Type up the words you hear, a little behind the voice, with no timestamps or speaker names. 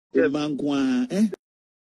Mankwa, eh?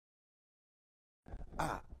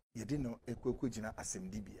 Ah, you didn't know a Kwakujina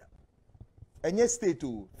Assembly. And yes, state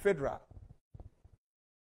to federal.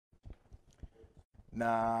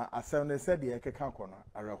 Na asem said the Eka corner,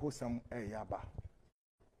 a Hopeson yaba.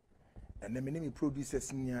 And the many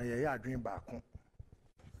producers near ya dream back.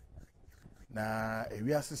 Na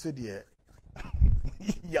we are so dear.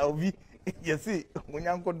 Yavi, you see, when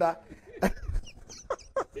Uncle da.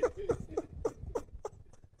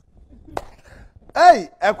 Hey,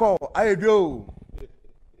 Echo, I do.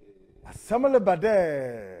 Samale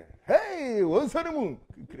bade. Hey, what's the moon?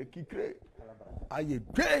 I do.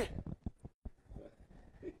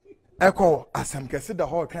 Echo, as I'm guessing the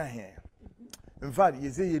whole time here. In fact, you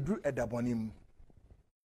say you drew a dabonim.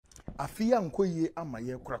 A fee uncle ye ama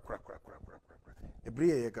ye crack. A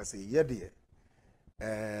bria ye can say, ye dear.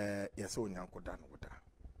 Yes, only Uncle Dan water.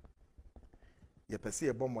 Ye perceive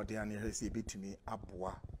a bomb or the annie has a bit to me,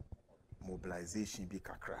 abwa mobilization be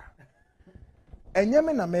kakra. And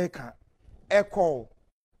Yemen America, Echo,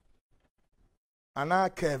 Anna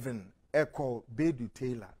Kevin, Echo, Bedu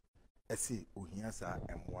Taylor. Esi uhiasa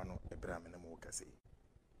M1 Abraham and Mokase.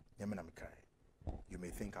 Yemenamikai. You may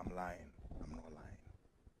think I'm lying. I'm not lying.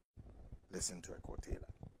 Listen to Echo Taylor.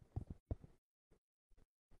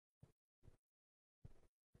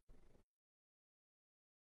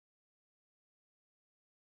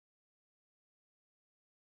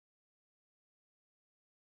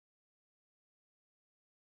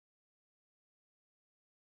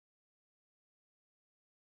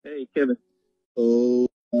 Hey, Kevin. Oh,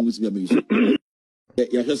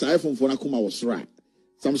 yeah, just iPhone for Nakuma was right.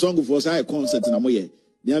 Samsung for say concert in Amoye.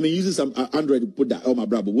 They are using some Android to put that on my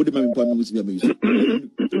brother. What do you mean?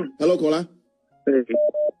 Hello, caller.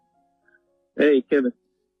 Hey, Kevin.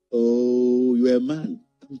 Oh, you're a man.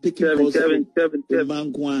 I'm picking Kevin.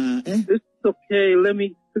 Man, eh? It's okay. Let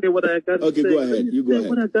me say what I got to say. Okay, go ahead. You go ahead.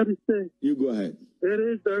 What I got to say. You go ahead. It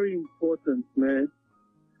is very important, man.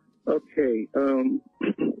 Okay. I'm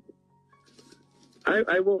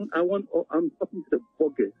talking to the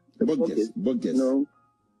bogus. Bogus. You know,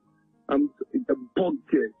 I'm the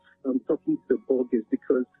bogus. I'm talking to the bogus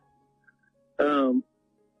because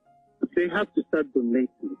they have to start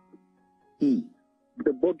donating.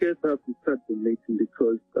 The bogus have to start donating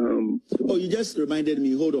because oh, you just reminded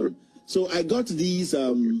me. Hold on. So I got these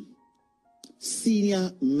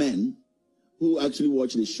senior men who actually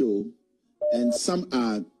watch the show, and some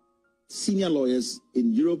are senior lawyers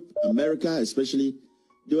in Europe, America, especially.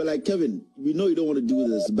 They were like, Kevin, we know you don't want to do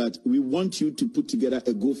this, but we want you to put together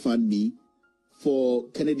a GoFundMe for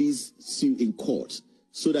Kennedy's suit in court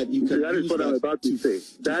so that you can use what I'm about to say.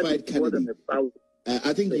 That fight is what I'm about.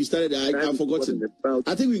 I think you started. I've forgotten.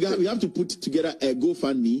 I think we have to put together a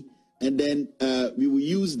GoFundMe, and then we will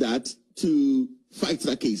use that to fight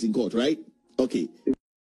that case in court, right? Okay.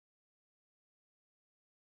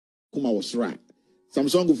 Kuma was right.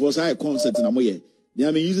 Samsung for say concert in Amoye. They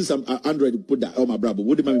are using some Android to put that on my brother.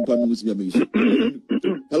 What do you mean?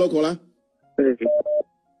 Hello, caller.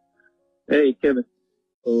 Hey, Kevin.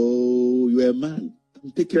 Oh, you're a man.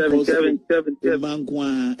 I'm picking Kevin.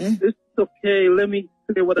 Man, eh? It's okay. Let me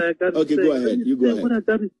say what I got to say. Okay, go ahead. You go ahead. What I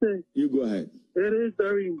got to say. You go ahead. It is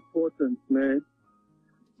very important, man.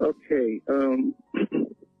 Okay. I'm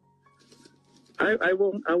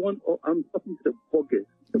talking to the bogus.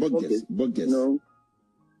 Bogus. You know,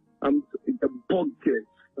 I'm the bogus.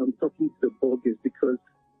 I'm talking to the bogus because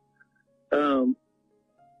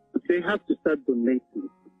they have to start donating.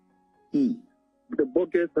 The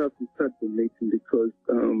bogus have to start donating because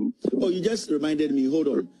oh, you just reminded me. Hold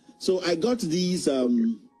on. So I got these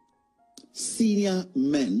senior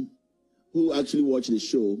men who actually watch the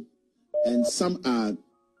show, and some are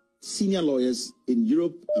senior lawyers in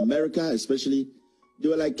Europe, America, especially. They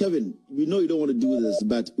were like, Kevin, we know you don't want to do this,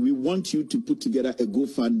 but we want you to put together a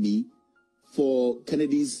GoFundMe for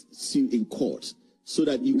Kennedy's suit in court so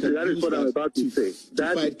that you can use what I'm about to say.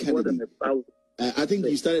 To fight Kennedy. I think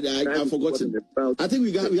you started. I've forgotten. I think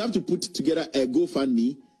we have to put together a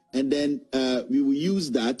GoFundMe, and then we will use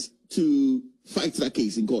that to fight that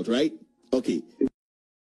case in court, right? Okay.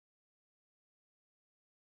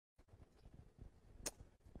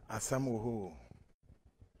 Asamuho.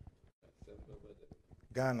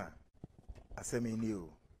 Ghana, Aseminiu.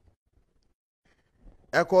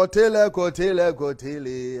 Ekotele,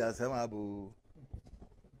 Asemabu.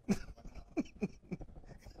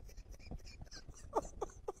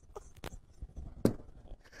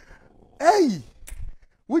 Hey,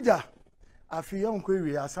 Wuja, I feel young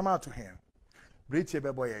query, Asama to him. Breach a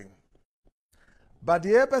boy. But the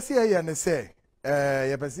EPC and say,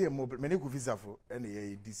 EPC many visa for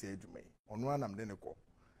any DC to me. On one I'm then a call.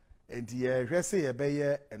 and ye rese ye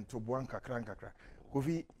beye and to buan kakran kakra.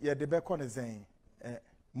 Kofi ye de be kon zen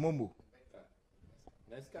Momo.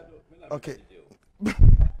 Okay.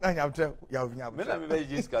 I have to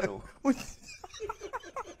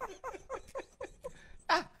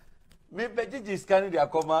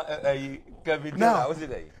now,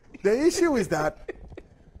 the issue is that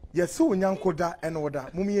yes, so nyankoda and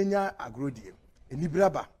order mumienya agrodie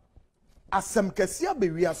enibraba asem kesia be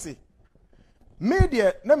wiase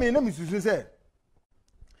media na me na misusu say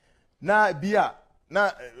na bia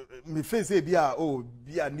na me face bia oh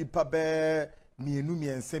bia nipa be mienu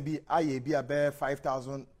miense bi aye bia be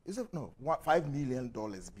 5,000 is it no $5 million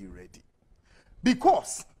be ready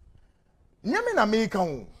because nyame na me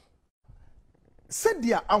kan said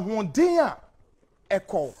dia ahoden a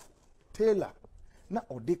eko Taylor na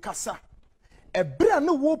ode kasa ebra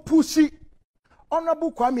no wo pushi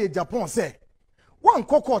honorable Kwame Agyapong say one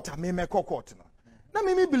kokota me kokot no na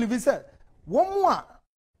me believe say wo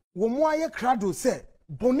mo aye krado say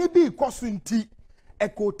boni bi ikoso nti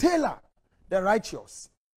eko Taylor the righteous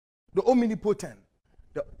the omnipotent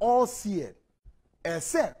the all seeing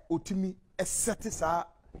say otimi setisa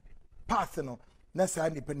path no na say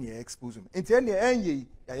ni pe ne expose him enti ene enye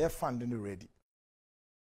ya funding ready.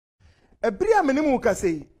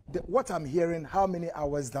 What I'm hearing, how many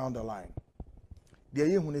hours down the line? The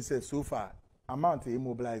year says so far, amount of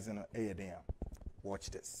immobilizing a day.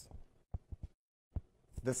 Watch this.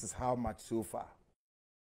 This is how much so far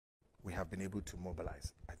we have been able to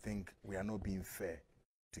mobilize. I think we are not being fair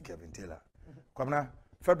to Kevin Taylor. Kwamna,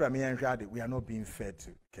 February we are not being fair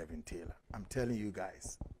to Kevin Taylor. I'm telling you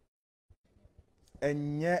guys.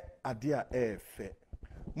 And yet, adia fair.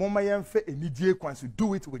 Mama yemfe enidie kwanso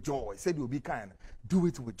do it with joy. Said you'll be kind. Do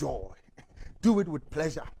it with joy. Do it with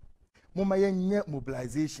pleasure. Mama yenye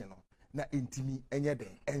mobilization na intimi enye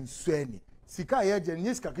den ensweni. Sika yeje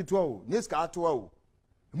nyeska kitwa o, nyeska atwa o.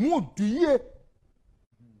 Mu duye.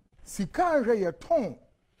 Sika re ye ton.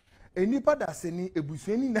 Enipa da seni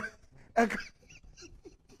ebusueni na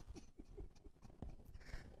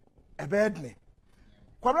ebedne.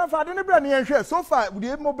 Kwamna fade ne bra ne yenhwe so far we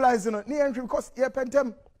dey mobilizing ne yenhwe because ye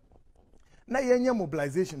pentem na yenye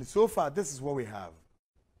mobilization so far this is what we have.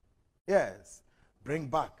 Yes, bring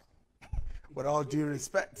back with all due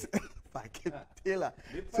respect Kevin Taylor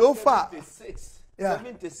so far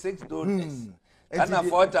 76 donors and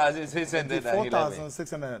 4,600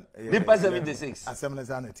 4,600 Nipa 76 assembly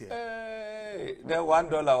sanity the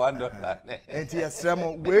 $1 and yes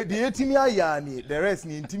we the etimi ayani the rest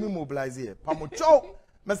ni intimi mobilize here pamocho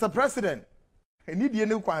Mr. President, I need you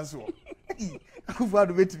no kwanso.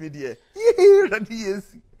 Akufado betimi there.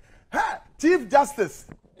 Yes. Ha, Chief Justice,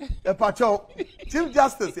 e pacho. Chief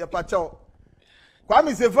Justice, e pacho.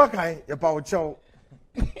 Kwame se fakai, e pacho.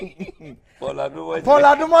 Paul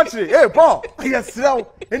Adomotri. Hey, Paul. Yes, now.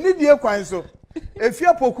 I need you kwanso. E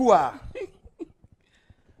fia poku a.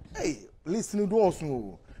 Hey, listen to us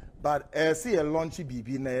no. But see a launchy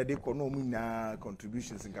BB na de kono mu na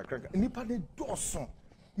contributions in kakra. Nipa de doson.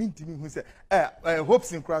 Mintimi who say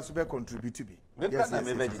Hopeson class will contribute to be. Yes,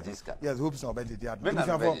 Hopeson obedi dia.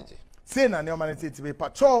 Say na ne humanity to be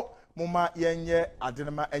patrol mama yenye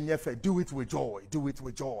adenema enye fe do it with joy. Do it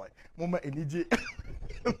with joy. Mama eniji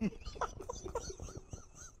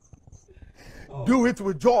do it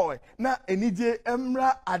with joy. Na enije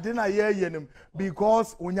emra adena ye yenim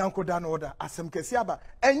because onyanko dan order asem kesiaba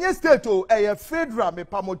enye state o federal me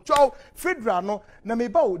pamocho federal no na me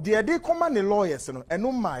ba o de koma ne lawyers no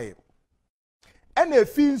eno mai ena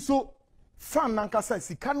efi nso fan nankasa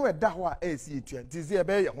sika no eda ho a esi etua tizi e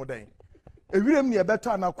be ye ho dan ewirem ne e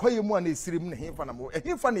beto na kwaye mu na esirim ne hemfa na mo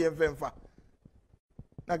hemfa ne ye vemfa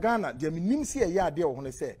na Ghana de minim se ye ade wo ho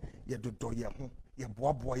ne se ye dodo ye ho ye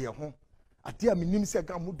boaboa ye ho ade a minim se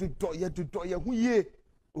ga mu dodo ye ho ye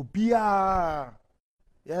obia.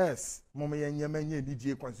 Yes, mama yenye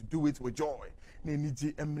nidie kwanso do it with joy. Na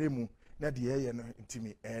nidie emremu na de ye no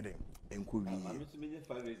ntimi eden enko wi.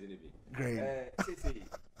 Great.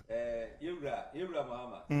 Yewra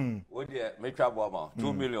mama. Wo de metwa bo ma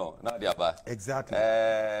 2 million na de aba. Exactly.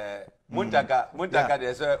 Muntaka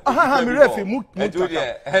de so. Mi refi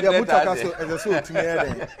mutaka so e so ntimi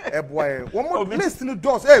eden e boy. Wo mo list no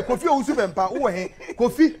doors. Kofi owusu bempa wo he.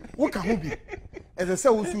 Kofi wo ka ho bi. As I say,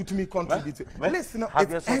 who suit me contribute. Listen,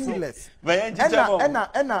 it's endless.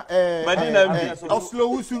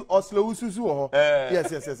 Oslo.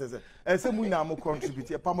 Yes. And some we now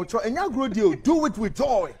contribute. Pamocho, and you grow deal. Do it with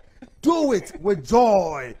joy. Do it with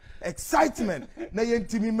joy. Excitement. Na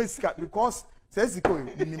yentimi meskat because says the coin.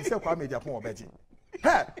 Himself Kwame Agyapong obedi.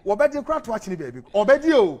 Hey, obedi crowd watching baby.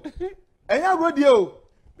 Obedi o. And you grow deal.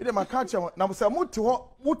 de ma catch na mo say muti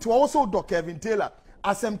ho so do Kevin Taylor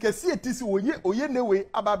asem kesi etisi oye newe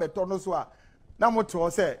aba beto no so a na muti ho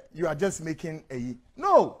say you are just making a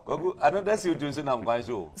no Kwaku another suit to say nam kwan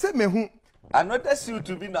so say me hu another suit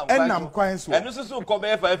to be nam kwan so and so come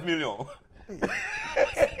 5 million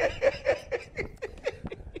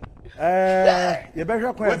ye be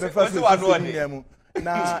hwa kwan be fa so mu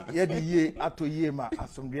na ye di ye ato ye ma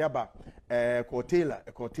asomdwe aba Taylor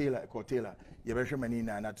ye be hwa mani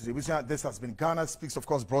na to say this has been Ghana Speaks, of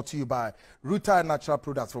course, brought to you by Ruta Natural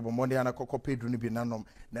Products from Monday and Koko Pedro ni bi nanom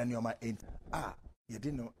na nioma ye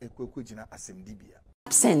di no ekweku gina asem bia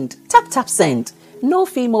Tap send. No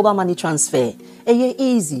fee mobile money transfer. Eye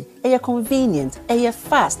easy, eye convenient, eye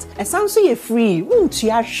fast. And sounds so free. Won't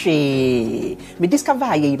you share? Me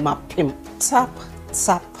discover ye mapim. Tap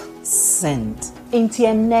send.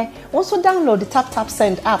 Intienne. Also download the tap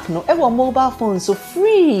send app no ever mobile phone so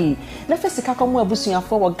free. Na first ka komo abusuya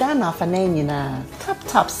for Ghana fa na nyina.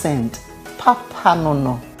 Tap send. Papa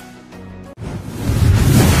no.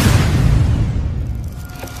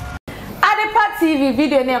 TV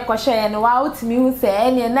video na ekoshe no wa utimi hu se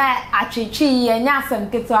ene na atwetwe ye nyasem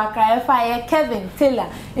keto akra fa ye Kevin Taylor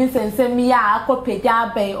insensem ya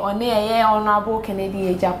akopeja bai one ye honorable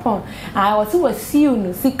Kennedy Agyapong I was you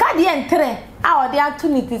no sika de entre a ode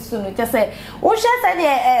opportunity so no chese wo hwe se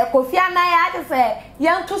de Kofi Anaya chese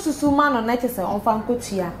yan to susuma no na chese onfa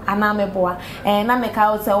nkotua ana meboa na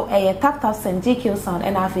meka o se tap send GQ sound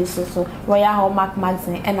and afis so Royal Hallmark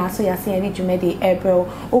magazine and aso ya se eri dwumede April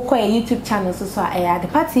uko YouTube channel so the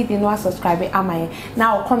party TV no subscribe amaye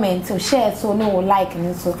now comment share so no like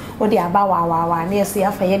and so o de aba wa na so ya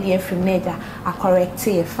fa ye de afrim naja a correct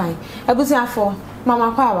e fine abusuafo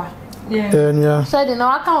mama kwawa yeah so de na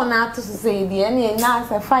waka ona to say de na na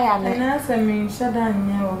say fire na say me shada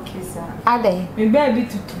nya okay sir ade me baby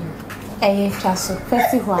tutu twaso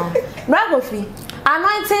festival Bragofi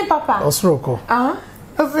anointing papa Osroko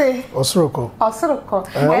Osroko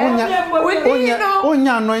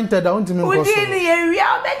onya anointed a untimi nkoso udini ye wi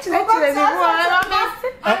a be chire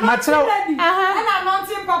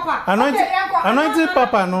anointing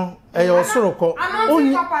papa no Osroko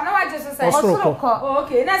anointing papa no wa just say Osroko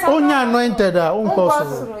okay na onya anointed a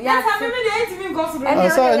unkoso yes I me dey ntimi nkoso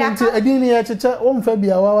asa edini ye cheche o mfa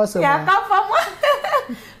bia wa se ya ka fam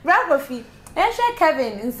Bragofi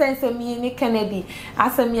Kevin insensemi ni Kennedy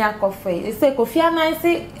asemi akofe ese Kofi Anaya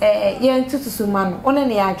se ye ntutusu ma no one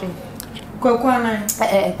ne yadwe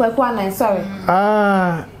Kwaku Anaya sorry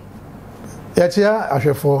ya chia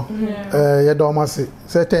ahwefo ye do mase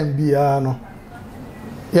se tem bia no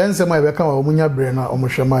ye nsema ye beka wa munya bre na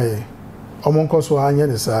omohwema ye omonkoso anye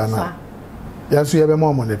ne sa na ya so ye be ma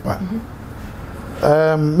omonepa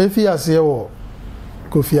mefi ase wo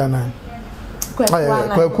Kofi Anaya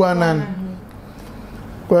Kwaku Anaya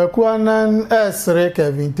Kwaku Anaya esre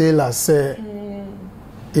Kevin Taylor se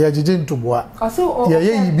ya jiji ntuboa ya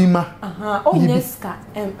ye yibima onyeska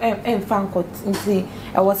fankot nti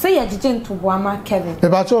e wo se ya jiji ntuboa ma Kevin e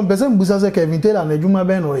ba cho mpese mbusa se Kevin Taylor na adwuma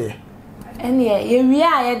ben no ye ene ye wi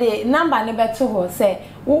a ye de number ne beto ho se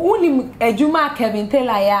unim adwuma Kevin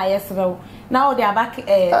Taylor ya yesrew na o de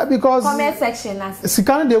abak because comment section na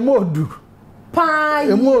sikane de modu pa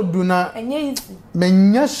e modu na enye easy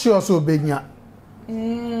menya sure so benya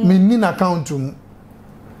me na account mu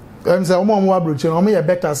say omo abroche omo ye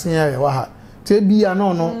better sen ya wa ha te bia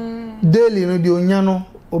no daily no de onya no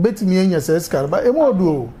obetimi enya se scar ba e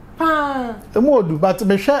modu but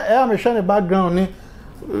me hwe ne background ni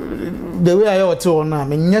the way I ought to na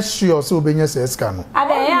me nya sure so obenya se scar no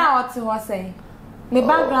ade ya ought to say the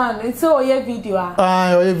background it's all your video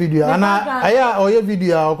your video ana aya oye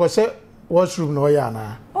video ko se washroom no ya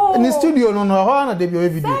na in the studio no ho na de bi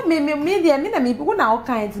video me dia me na me go na o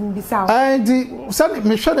kind mbisa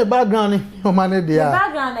me share the background ni o man dey the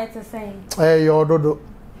background it's saying your dodo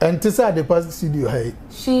and to say the past studio hey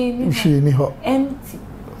she ni ho empty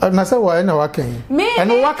na say why na wakan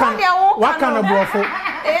and wakan brofo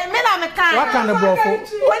me na me kan wakan brofo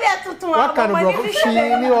we dey tutu wakan brofo she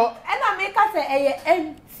ni ho and na me ka say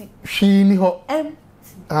empty she ni ho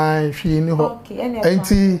empty she ni ho okay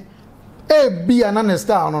empty be an honest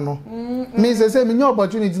star no me say me new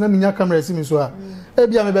opportunity na me nya camera si me so a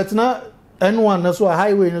be me betina N1 na so a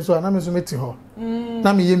highway na so na me so meti ho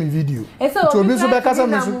na me ye me video to obi so be kasa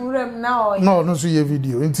me so no so ye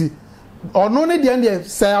video nti ono ne de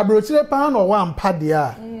say abrochire pa na wa mpa de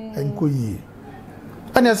a enko yi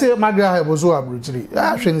ana say magra ha bo so abrochire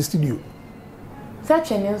hwe ni studio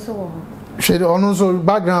such an so wo hwe ono so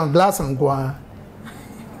background glass nko a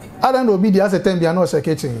ada no obi de ase tem bia na o se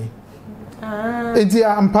kitchen enti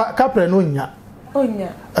ampa kapre no nya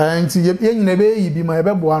Onya. And ye nyina be bi ma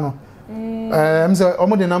ebe boa no. Say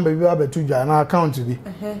omo de number bi abetu dwa na account bi.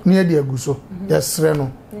 Na ye de aguso. Yesre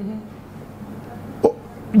no.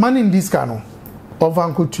 Man in this cano.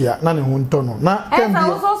 Ovankutua na ne ho nto no. Na can be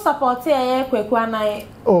also support e Kwaku anai.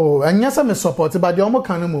 Oh, anya say me support but the omo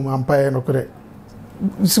kan mu ampae no kore.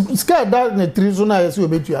 Ska da ne trizo na yesi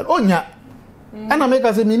obetua. Onya. Ana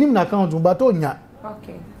make say minim na account but onya.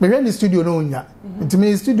 Okay. Me when the studio no onya.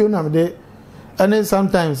 Intime studio na me de and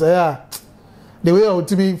sometimes the way I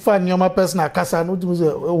to be find your personal kasa no to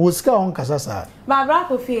was ska on kasa sa. Ma bra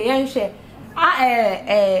ko fie yen hwe.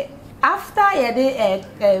 After ye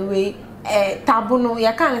de we tabuno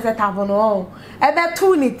ye kan say tabuno ebe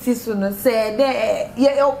tu ni ti so no say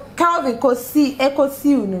de Calvin ko si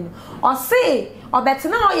no o say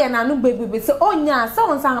obetena o ye na no bebebe say onya say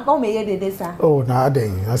on san pa o me ye dede sa. Oh na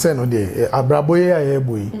aden I say no de abraboye aye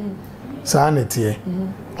boy sa na tie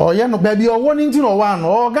o ye no baby o woni nti no wa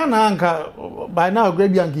no o ga na anka by now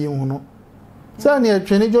grade yank ye hu no say na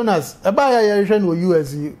Twene Jonas e ba ya ye hwe no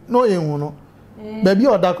US no ye hu no baby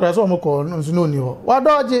o da kra so mo ko no nso no ni ho wa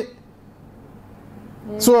doje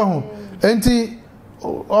so enti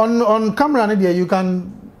on camera there you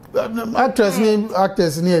can actors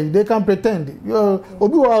they can pretend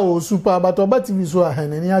obi wa super but oba TV so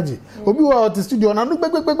ahanani age obi wa the studio na no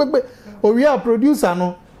gbegbegbegbe o we are producer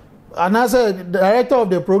no and as a director of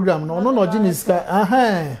the program no geniska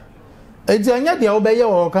enti anya dia obeye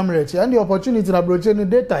wo camera chi and the opportunity na broche no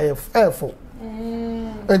data f4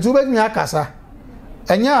 enti obetumi akasa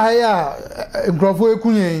anya ha ya nkrofo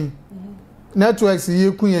ekunyen networks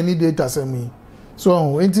ye kunyen ni data sami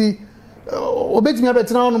so enti obetumi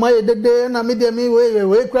abetena no maye dede na media me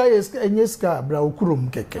we cry enyeska bra okurum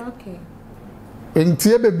keke okay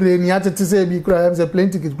enti ebebre ni atete se bi cry am say plane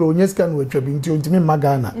ticket bro enyeska no atwa bi enti ontimi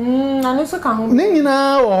magana na no so ka ho ni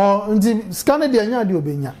nyina wo enti scan de anya de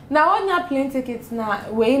obenya na onya plane ticket na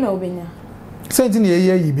we na obenya senti ni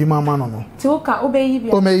yi bi mama no ti o ka obeyi bi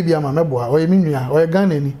o meyi bi ama meboa o ye minua o ye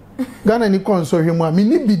Ghana ni konso hwemu a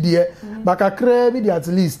mini bidie baka kra bi di at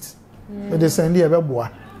least de send e beboa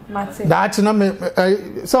that na me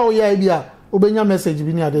so ya bia obenya message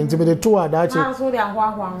bi ni ade nti be de to ada ache na so de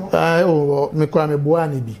ahwa me kwa me boa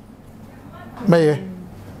na bi meye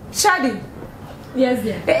Shadi yes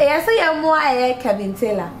yes ya mo aye Kevin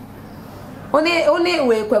Taylor one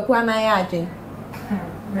we Kwaku anai aje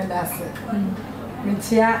me that's it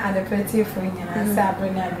Mitia and the pretty for you and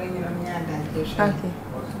Sabrina bringing on your dad. Okay.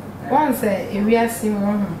 Once a we are seeing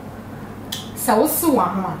one. So so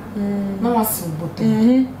one. No was so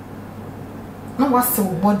body. No was so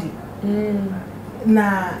body.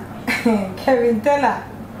 Na Kevin Taylor.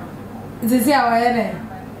 This is our end.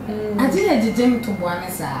 I didn't gym to one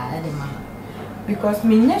as I because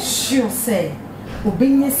me not sure say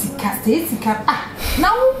obeying sika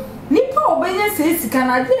now nipa obeye say sika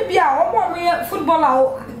na dey bia omo me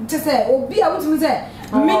footballer just say obi a wutumi say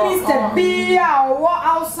minister bia or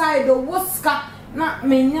outside the woska na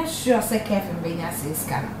me nya sure say Kevin benya say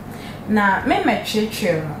sika na me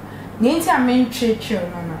twetwe no nti a me twetwe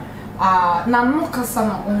no na no kasa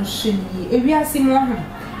na on hweli ewiase mo ho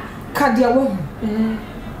kadia wo ho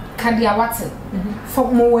kadia wate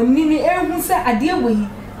for mo wani ni ehun say ade we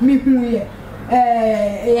mi hu ye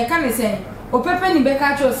ye kan say o pepe ni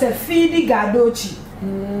beka cho se feed gadochi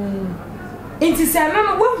inti se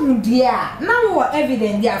na wo hu dia na wo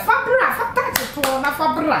evidence dia fabra fatati to na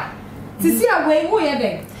fabra tisi awe wo ye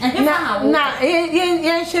den na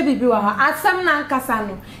ye hwe bibi wa ha asam na nkasa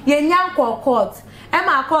no ye nya court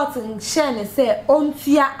ma court nhye ne se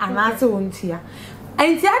ontua anase ontua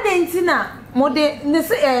enti adenti na mode ne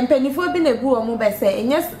se mpanifo bi na gu omo be se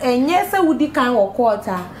enye se wudi kan wo court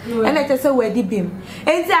a ene te se wadi bim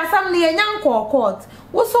enti asam ne ye nya court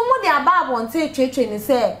wo so mode ababo nte twetwe ne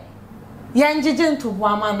se ye njije ntobo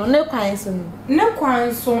ama no ne kwan so no ne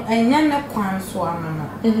kwan so enye ne kwan so ama no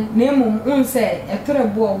na emum unse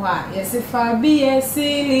etrebo ho a yesi fa bi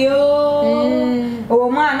yesilio o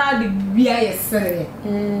ma na de bia yesere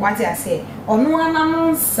wati ase onu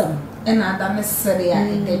anam nsam ena da mesere ya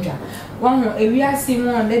ededwa won ho ewiase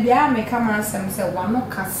mu on de bia me kama nsam se wano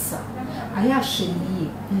kasa aya hweli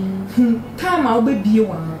time a obebie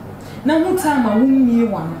wano na hu time a wumie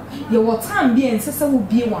wano ye wo time bi ensese wo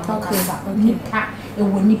bie wano kasa nipa e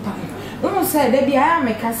wo nipa won say de bia aya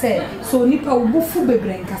me kasa so nipa wo bufu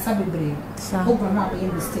bebre nkasa bebre o gba ma be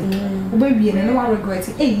mistake wo be wie ne wa regret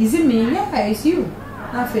is it me yeah it's you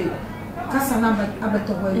na fe kasa na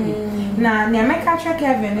abeto ho na ne ameka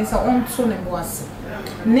Kevin is on to ne boss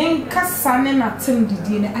ne kasa ne na tem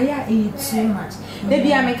didi ne aya too much de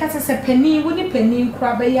bia ameka se pani wo ni pani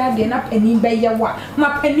nkura be ya de na pani be ya wa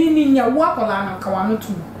ma pani ni nya wa kola na kawa no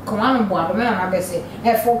tu kawa no boado me na be se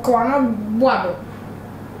e fo kawa no boado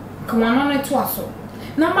kawa no ne to aso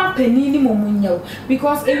na ma pani ni mo munya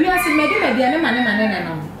because e wi ase mede ne mane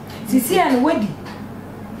na sisi an wedi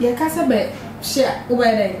ye kasa be share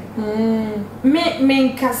ubere me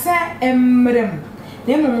nkasa emrem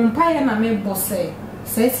na mo mpaye na me bose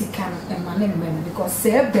say sika na mane mmem because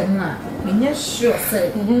say be na me nya sure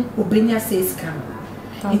say obenya say sika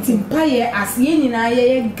iti mpaye as ye nyina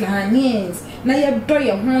ye Ghanaians na ye do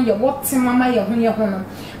ye ho ye wote mama ye ho no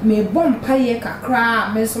me bom mpaye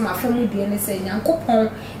kakra me so ma famu die ne say Nyankopon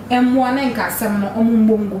emmo na nkasem no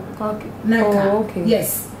omumbongo na okay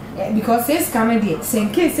yes because this Canadian in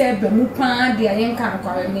case be mu pa de ayen kan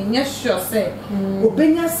kwa me nya sure say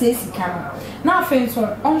obenya say sika na afen so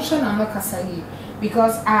onhwe na makasa yi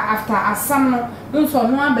because after asam no nso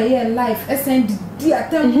no abaye life send di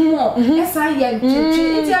atam mo esa ye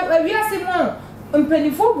ncheche iti we ase mo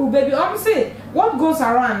mpenifo bu baby say what goes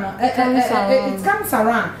around it comes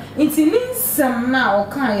around into ninsam na o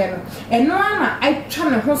kan ye no eno na I twa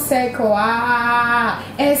ne ho circle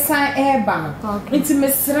esa eba no into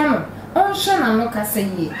mesra no onhwe na no kasa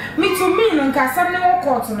yi me to me no kasa ne wo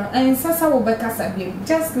court no ensasa wo be kasa bi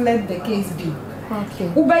just let the case be. Okay.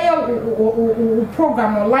 Ubaya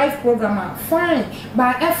program or live program fine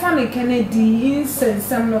but efane Kennedy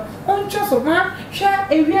insensem no oncho so ma hwa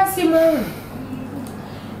ewiase mo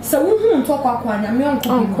so wo hu to kwakwa nya me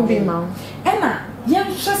onko bi ma ena ye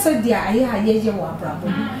hwa se dia aye wo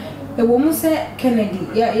abrabo e wo mu se Kennedy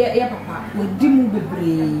ya papa wo di mu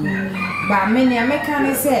bebre ba me ne ameka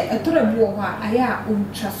ne se etorebu wo ha aye a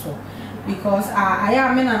ontwa so because aye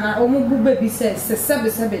amena na omu bu baby se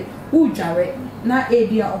sebe ujare na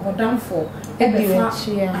area obodamfo ebefa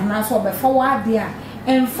ana so obefa wade a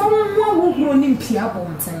emfa mo wo ni mpia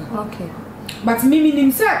bonten okay but mimi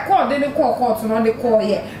nim say call dey court no dey call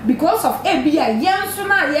here because of ebia yenso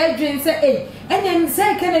na ye dwen say enen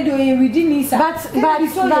say Kennedy o within nisa but so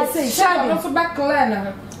say shadi so back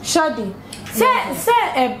clear shadi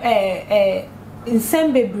say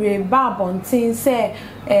Insembebre Babontin say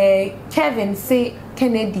Kevin say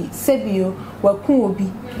Kennedy Sebio Kwaku obi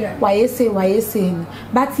why say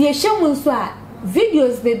but ye shemu so a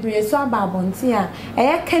videos bebre so Babontin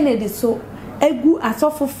a Kennedy so egu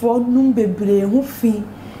asofofo num bebre hu fi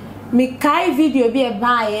me kai video bi e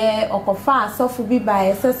ba ye okofa asofu bi ba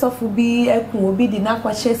ye sesofu bi ekun obi di na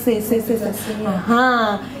kwahye say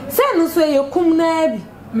aha say no so ye kum na bi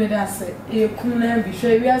me da say ye kum na bi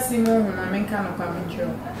hwe wi asimo hu na menka no kwa mencho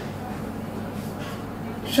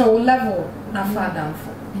show level na father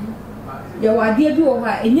for ya wade bi wo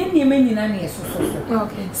ha enye niema nyina na yeso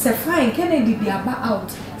okay se fine Kennedy bi aba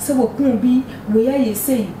out se wo kun bi wo ya ye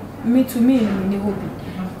say me to me no ni hobi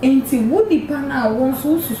enti wodi pa na won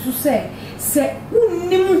so susu se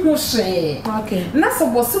unnim ho hwe okay na so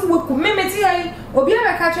bo se wo ku memeti ai obi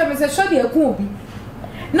aba ka che me se shodi ekun obi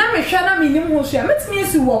na me hwa na me nim ho hwe metimi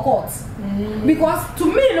esi wo court because to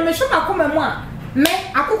me no me hwa makoma mu a me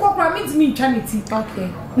akokọ kwa me timi ntwaneti okay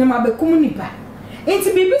na mabekum nipa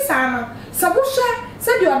enti bibi sa no sabusha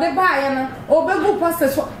se de ode ba ya no obegu pastor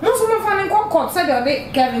so mo so mo fa ne court se de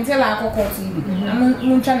ode Kevin Taylor court ibi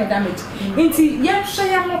mo ntwane damage enti ye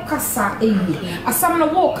hwe ya mo kasa asam na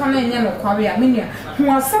wo ka na enye no kware a menia hu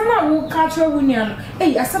asam na wo ka twa wunia no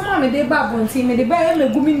asam na me de ba bonti me de ba ya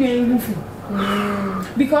megumi nwa nhufu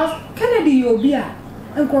because Kennedy obi a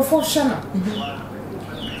enkrofo shana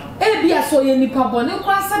ebia so ye nipa bone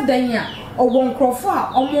kwa sa dan a owo nkrofo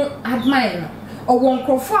a omo admire no owo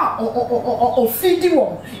nkrofo a o feed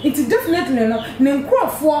wo it definitely no ne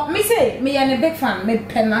nkrofo me say me ya ne big fan me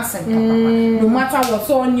penase papa no matter what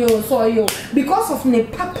so you because of ne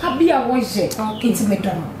papa bia wo je it me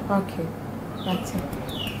don okay that's it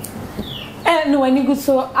no when you go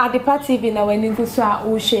so at the party be na when you go so a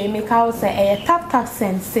o share make out say tap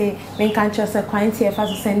send say me can just a client here for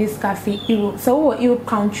send this cafe Europe so wo Europe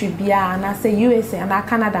country bia na say USA and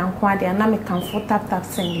Canada and Kwade na me can for tap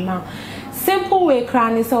send now simple way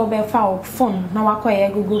cran so be for phone na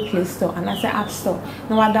wakoye Google Play Store and say App Store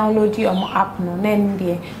na wa download your app no na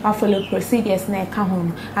ndie wa follow procedures na ka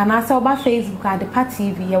ho and as oba Facebook at the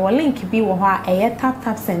party TV your link bi wo ho a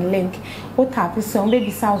tap send link o tap so be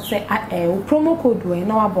bisa say promo code we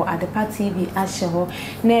na wabo at the party TV asho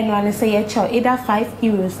na no an say ye chow either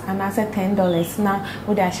 €5 and as $10 na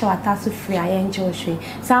wo da show atasu free ayenjo hwe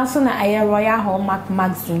Samsung na Royal Hallmark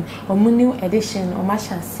magazine or new edition or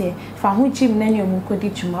machance fa ho gym na ne omukodi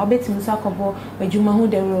dwuma obetimi so akobo adwuma ho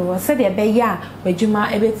dawro se de be ya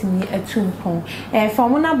adwuma ebetimi atumpon for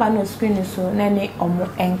mo number no screen so na ne omo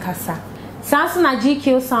enkasa Sansu na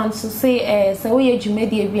GQ sound to say so we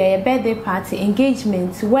dwumadi bia your birthday party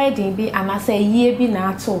engagement wedding bi anasa yie bi na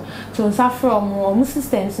ato to nsa from omu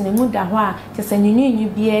systems ne mu da ho a tese nyunyunyu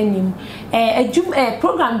bia anim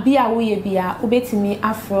program bia wo ye bia obetimi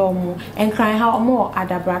afro mu enkran ha omo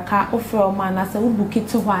adabraka ofro mu anasa wo buki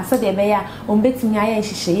to ho asa de be ya ombetimi aye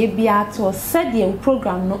hihye bia to said the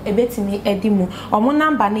program no ebetimi edimu omo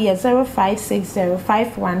number ne ye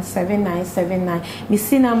 0560517979 mi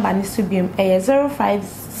si number ni subim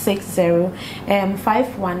 0560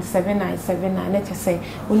 let us say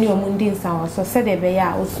uni omundi nsa so said e be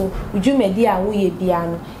ya also udwumadi a wo ye bia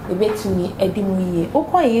no ebetumi edimu ye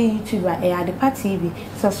okoye YouTuber Adorye TV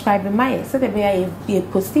subscribe my said e be ya ye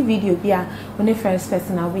post video bia oni first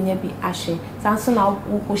person na we nya bi ahye sanso na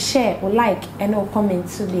wo share wo like and wo comment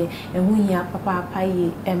so le ehu hia papa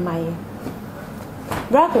ye emaye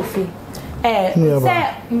Brakofi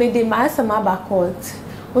say me de ma sama ba court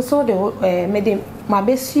also the made my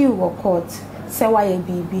best you were court say why a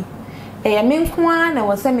baby me nkoa na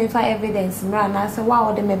was me fa evidence mra na say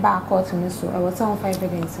why the me back court me so I was on for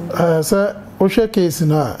evidence say o share case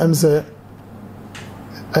na am say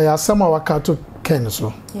I asama wakato Ken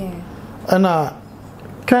so and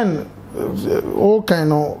Ken all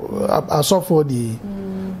kind of asofo the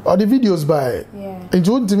or the videos by and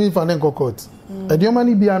you want me for den court e dey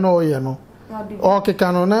mani bia na o ye no o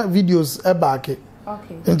keka no na videos e back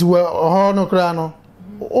okay into where no kra no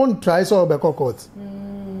on try so be court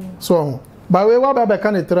so but we wa be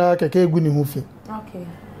can tra keke egu ni hu fi okay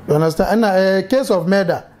you understand and case of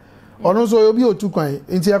murder ono so obi otu kwan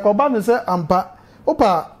nti ekoba no say ampa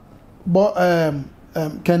opa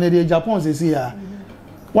Kennedy Agyapong say ya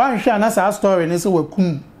one share na sa story ni say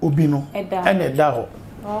wakum obi no ene da ho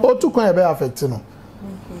otu kwan e be affect no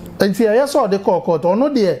nti ya so de court ono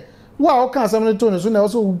de wa o kan asem to no so na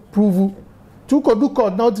also prove to do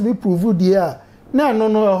court now to be proved there na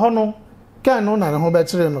no ho no kan no na ho be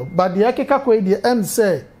kire no but the akeka ko e the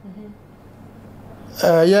say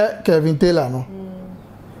yeah Kevin Taylor no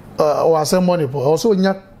o asem money also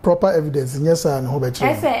nya proper evidence yes and ho be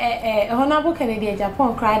kire say honorable Kennedy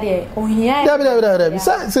Agyapong cry there ohia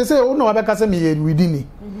say o no abeka say me within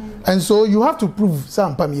and so you have to prove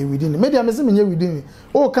some pam me within me dia me say me within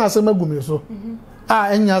o kan asem agumi so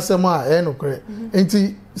enya asem a no kre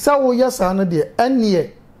enti sa wo yesa no de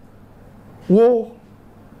enie wo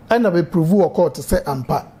ana be prove wo court say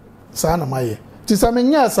ampa sa na maye ti sa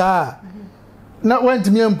menya sa na want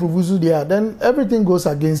me improve so there then everything goes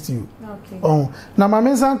against you okay na ma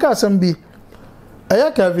men san ka asem bi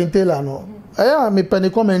aya Kevin Taylor no aya me penny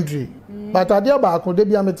commentary but ade ba ko de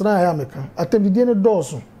bia me tena aya me kan atem di ne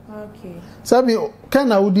doso okay sabi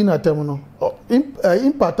kana udi na tem no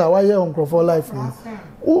impact awaye on crofo life no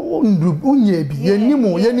unye bi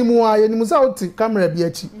yenimu sa oti camera bi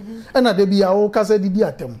achi na de bia wo kasa didi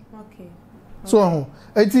atem okay so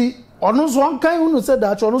eti onu so ankan unu se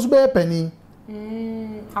da cho onu so be pani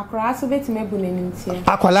akora so beti mebu nanim tie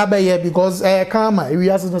akwala be ye because kama we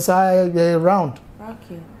as no say round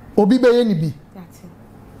okay obi be ye ni bi that's it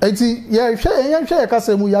eti ye hwe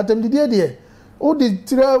kasa mu ya tem didi de o di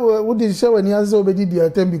tire o di she wani anse obedi di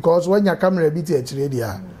atem because when your camera bi ti achire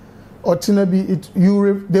dia otina bi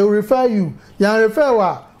they will refer you yan refer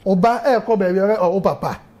wa oba ko be o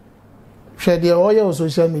papa hwe de o ye on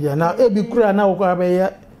social media na e bi kura na wo kwa be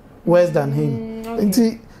worse than him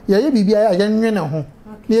nti ye bibia ya nwe na ho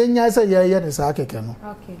na enya se ye ne sa keke no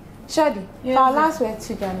okay Shadi, our last word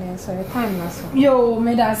to Daniel, so the time now. Yo,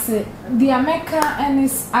 me that say the America and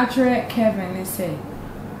his Adorye Kevin is say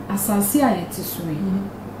asase ayete suwe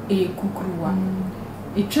kukuruwa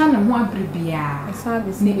etwa na ho abrebia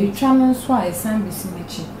ne etwa no so a esan besi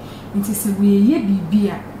nechi nti se we ye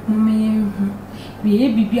bibia momeye we ye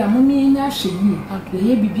bibia momeye nya hweyi we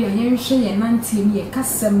ye bibia ye hwe ye nantie ye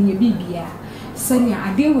kasam ye bibia sanya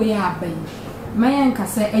ade we ya abai mayen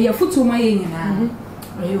kasa eye futu maye nyina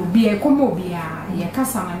obi e komo obi a ye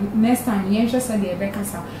kasa na next time ye hwe se de be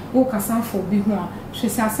kasa wo kasa fo bi ho a hwe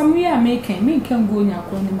se asam ye American me kan go nya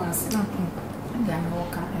ko ni mas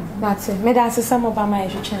that's it. Me that's some of my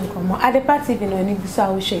Chenko. Adorye TV no ni bisa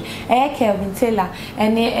wo hwe. Kevin Taylor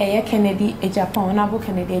ene Kennedy Agyapong, Honorable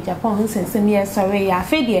Kennedy Agyapong who sense me sorry ya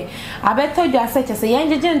fedie. Abeto dwa seche se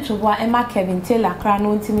yenjeje ntobo Emma Kevin Taylor kra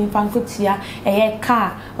no ntimi fankotia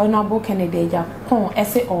car Honorable Kennedy Agyapong Agyapong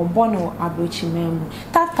ese obono abrochimemu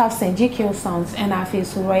tap send GQ sounds and our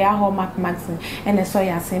face Royal Hallmark Martin and a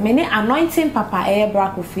soya say many anointing papa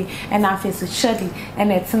brakofi and our face Shirley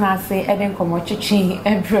and it's not say Eden Komochichi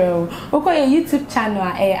Ebro. Okay, YouTube channel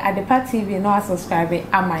Adorye TV no subscribe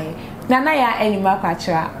amaye. Nana ya any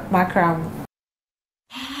makachra makram.